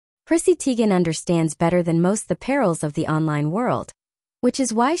Chrissy Teigen understands better than most the perils of the online world, which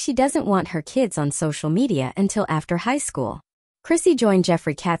is why she doesn't want her kids on social media until after high school. Chrissy joined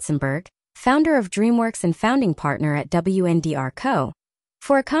Jeffrey Katzenberg, founder of DreamWorks and founding partner at WNDR Co.,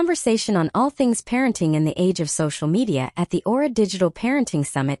 for a conversation on all things parenting in the age of social media at the Aura Digital Parenting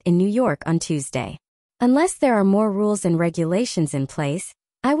Summit in New York on Tuesday. Unless there are more rules and regulations in place,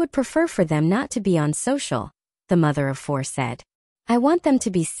 I would prefer for them not to be on social, the mother of four said. I want them to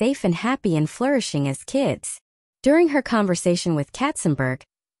be safe and happy and flourishing as kids. During her conversation with Katzenberg,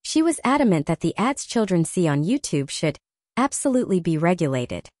 she was adamant that the ads children see on YouTube should absolutely be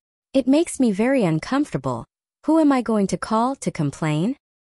regulated. It makes me very uncomfortable. Who am I going to call to complain?